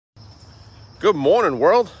Good morning,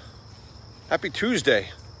 world. Happy Tuesday.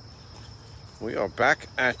 We are back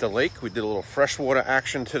at the lake. We did a little freshwater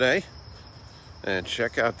action today. And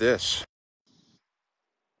check out this.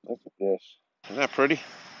 Look at this. Isn't that pretty?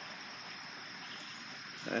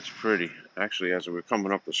 That's pretty. Actually, as we were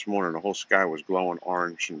coming up this morning, the whole sky was glowing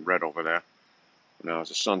orange and red over there. Now, as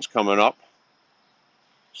the sun's coming up,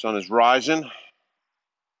 sun is rising.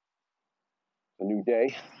 A new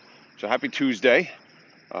day. So happy Tuesday.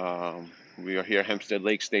 We are here at Hempstead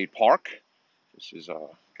Lake State Park. This is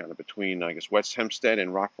kind of between, I guess, West Hempstead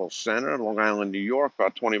and Rockville Center, Long Island, New York,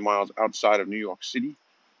 about 20 miles outside of New York City,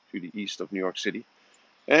 to the east of New York City.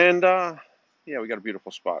 And yeah, we got a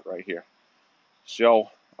beautiful spot right here. So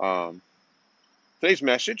today's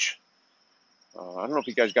message, I don't know if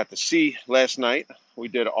you guys got to see last night. We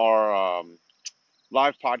did our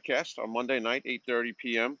live podcast on Monday night, 8:30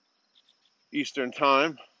 p.m. Eastern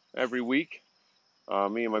Time every week.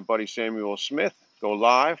 Me and my buddy Samuel Smith go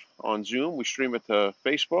live on Zoom. We stream it to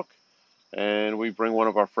Facebook, and we bring one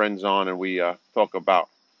of our friends on, and we talk about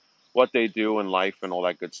what they do in life and all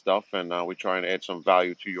that good stuff. And we try and add some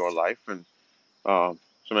value to your life and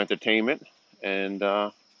some entertainment, and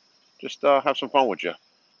just have some fun with you.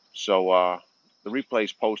 So the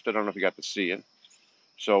replay's posted. I don't know if you got to see it.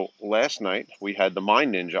 So last night we had the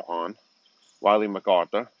Mind Ninja on, Wiley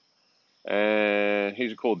MacArthur, and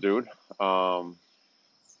he's a cool dude.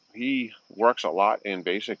 He works a lot in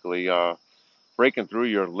basically breaking through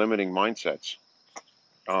your limiting mindsets.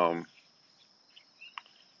 In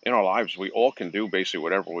our lives, we all can do basically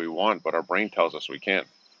whatever we want, but our brain tells us we can't.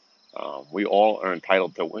 We all are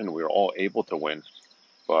entitled to win. We are all able to win,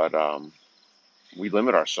 but we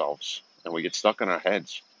limit ourselves and we get stuck in our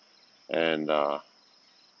heads and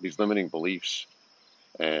these limiting beliefs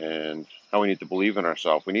and how we need to believe in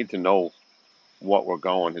ourselves. We need to know what we're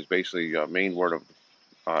going. His basically main word of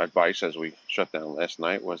advice as we shut down last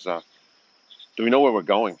night was, do we know where we're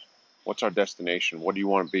going? What's our destination? What do you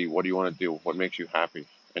want to be? What do you want to do? What makes you happy?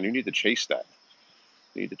 And you need to chase that.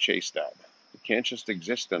 You need to chase that. You can't just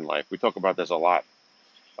exist in life. We talk about this a lot.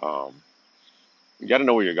 You got to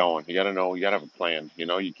know where you're going. You got to know. You got to have a plan. You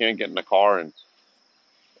know, you can't get in the car and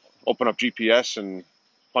open up GPS and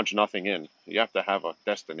punch nothing in. You have to have a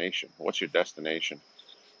destination. What's your destination?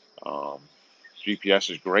 GPS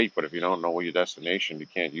is great, but if you don't know where your destination, you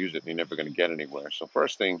can't use it, and you're never going to get anywhere. So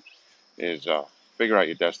first thing is figure out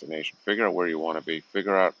your destination. Figure out where you want to be.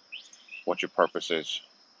 Figure out what your purpose is.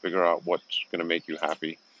 Figure out what's going to make you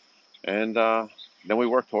happy. And then we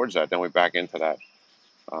work towards that. Then we back into that.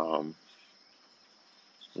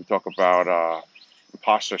 We talk about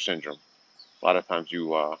imposter syndrome. A lot of times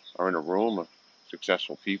you are in a room of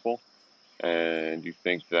successful people, and you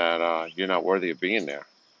think that you're not worthy of being there.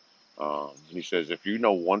 He says if you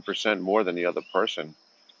know 1% more than the other person,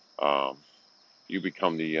 you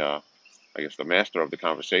become the, I guess, the master of the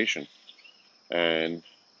conversation. And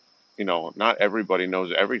you know, not everybody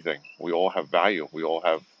knows everything. We all have value. We all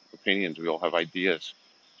have opinions. We all have ideas.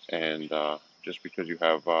 And just because you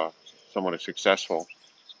have someone is successful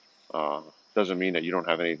doesn't mean that you don't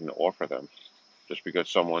have anything to offer them. Just because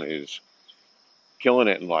someone is killing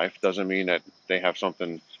it in life doesn't mean that they have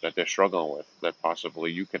something that they're struggling with that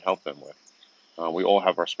possibly you can help them with. We all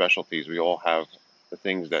have our specialties. We all have the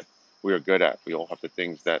things that we are good at. We all have the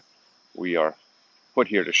things that we are put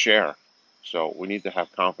here to share. So we need to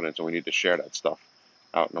have confidence, and we need to share that stuff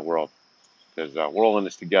out in the world, because we're all in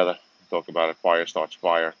this together. We talk about it. Fire starts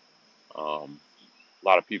fire. A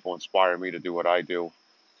lot of people inspire me to do what I do.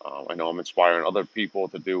 I know I'm inspiring other people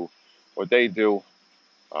to do what they do.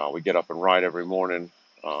 We get up and ride every morning.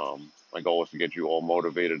 My goal is to get you all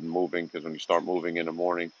motivated and moving, because when you start moving in the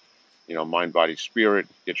morning, you know, mind, body, spirit,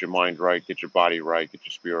 get your mind right, get your body right, get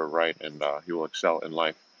your spirit right, and you will excel in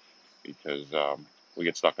life, because we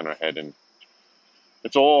get stuck in our head, and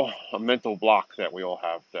it's all a mental block that we all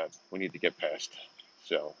have that we need to get past.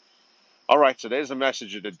 So, all right, so there's the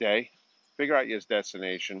message of the day. Figure out your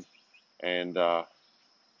destination and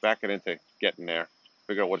back it into getting there.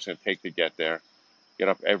 Figure out what it's going to take to get there. Get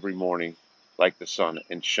up every morning like the sun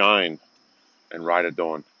and shine and ride at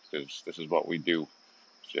dawn, because this is what we do.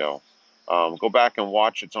 So go back and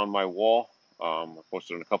watch. It's on my wall. I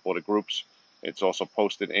posted in a couple of the groups. It's also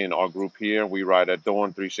posted in our group here. We Ride at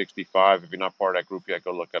Dawn 365. If you're not part of that group yet,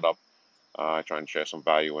 go look it up. I try and share some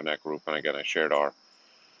value in that group. And again, I shared our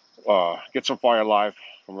Get Some Fire Live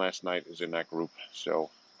from last night is in that group.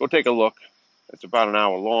 So go take a look. It's about an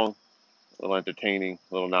hour long, a little entertaining,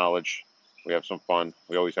 a little knowledge. We have some fun.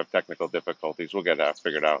 We always have technical difficulties. We'll get that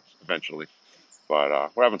figured out eventually.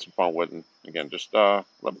 But we're having some fun with it. And again, just let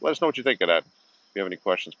us know what you think of that. If you have any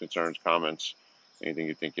questions, concerns, comments, Anything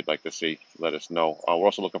you think you'd like to see, let us know. We're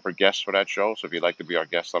also looking for guests for that show, so if you'd like to be our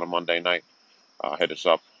guest on a Monday night, hit us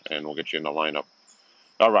up and we'll get you in the lineup.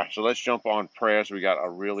 All right, so let's jump on prayers. We got a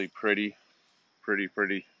really pretty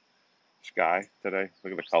sky today.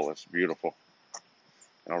 Look at the colors, beautiful.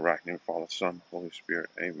 All right, name of Father, Son, Holy Spirit,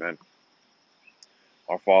 amen.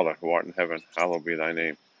 Our Father, who art in heaven, hallowed be thy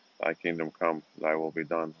name. Thy kingdom come, thy will be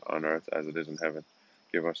done, on earth as it is in heaven.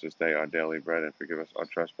 Give us this day our daily bread, and forgive us our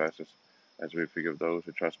trespasses, as we forgive those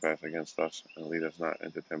who trespass against us. And lead us not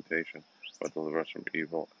into temptation, but deliver us from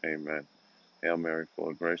evil. Amen. Hail Mary, full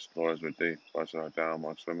of grace, the Lord is with thee. Blessed art thou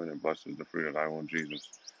amongst women, and blessed is the fruit of thy womb, Jesus.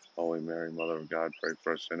 Holy Mary, Mother of God, pray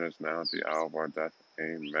for us sinners now and at the hour of our death.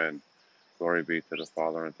 Amen. Glory be to the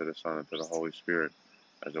Father, and to the Son, and to the Holy Spirit,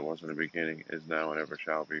 as it was in the beginning, is now, and ever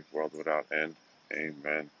shall be, world without end.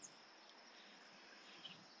 Amen.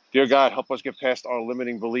 Dear God, help us get past our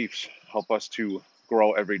limiting beliefs. Help us to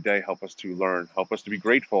grow every day. Help us to learn. Help us to be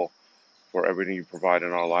grateful for everything you provide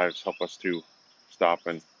in our lives. Help us to stop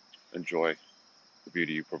and enjoy the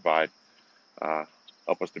beauty you provide. Uh,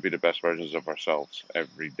 Help us to be the best versions of ourselves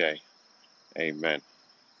every day. Amen.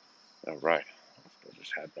 All right. Let's put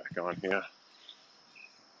this hat back on here.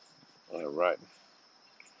 All right.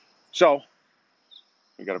 So,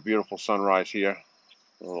 we got a beautiful sunrise here.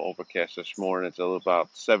 A little overcast this morning. It's about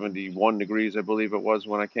 71 degrees, I believe it was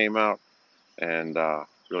when I came out. And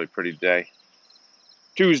really pretty day.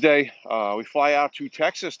 Tuesday, we fly out to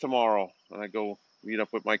Texas tomorrow. And I go meet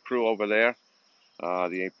up with my crew over there,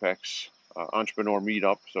 the Apex Entrepreneur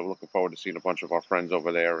Meetup. So we're looking forward to seeing a bunch of our friends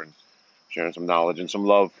over there and sharing some knowledge and some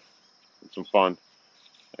love and some fun.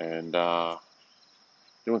 And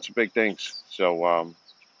doing some big things. So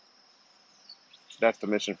that's the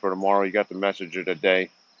mission for tomorrow. You got the message of the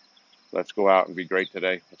day. Let's go out and be great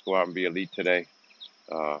today. Let's go out and be elite today.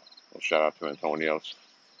 Well, shout out to Antonio's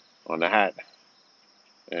on the hat.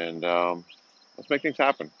 And let's make things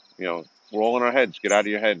happen. You know, we're all in our heads. Get out of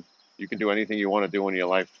your head. You can do anything you want to do in your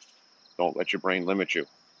life. Don't let your brain limit you.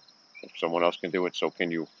 If someone else can do it, so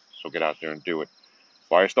can you. So get out there and do it.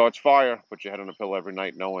 Fire starts fire. Put your head on a pillow every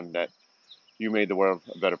night knowing that you made the world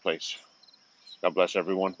a better place. God bless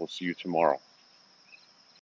everyone. We'll see you tomorrow.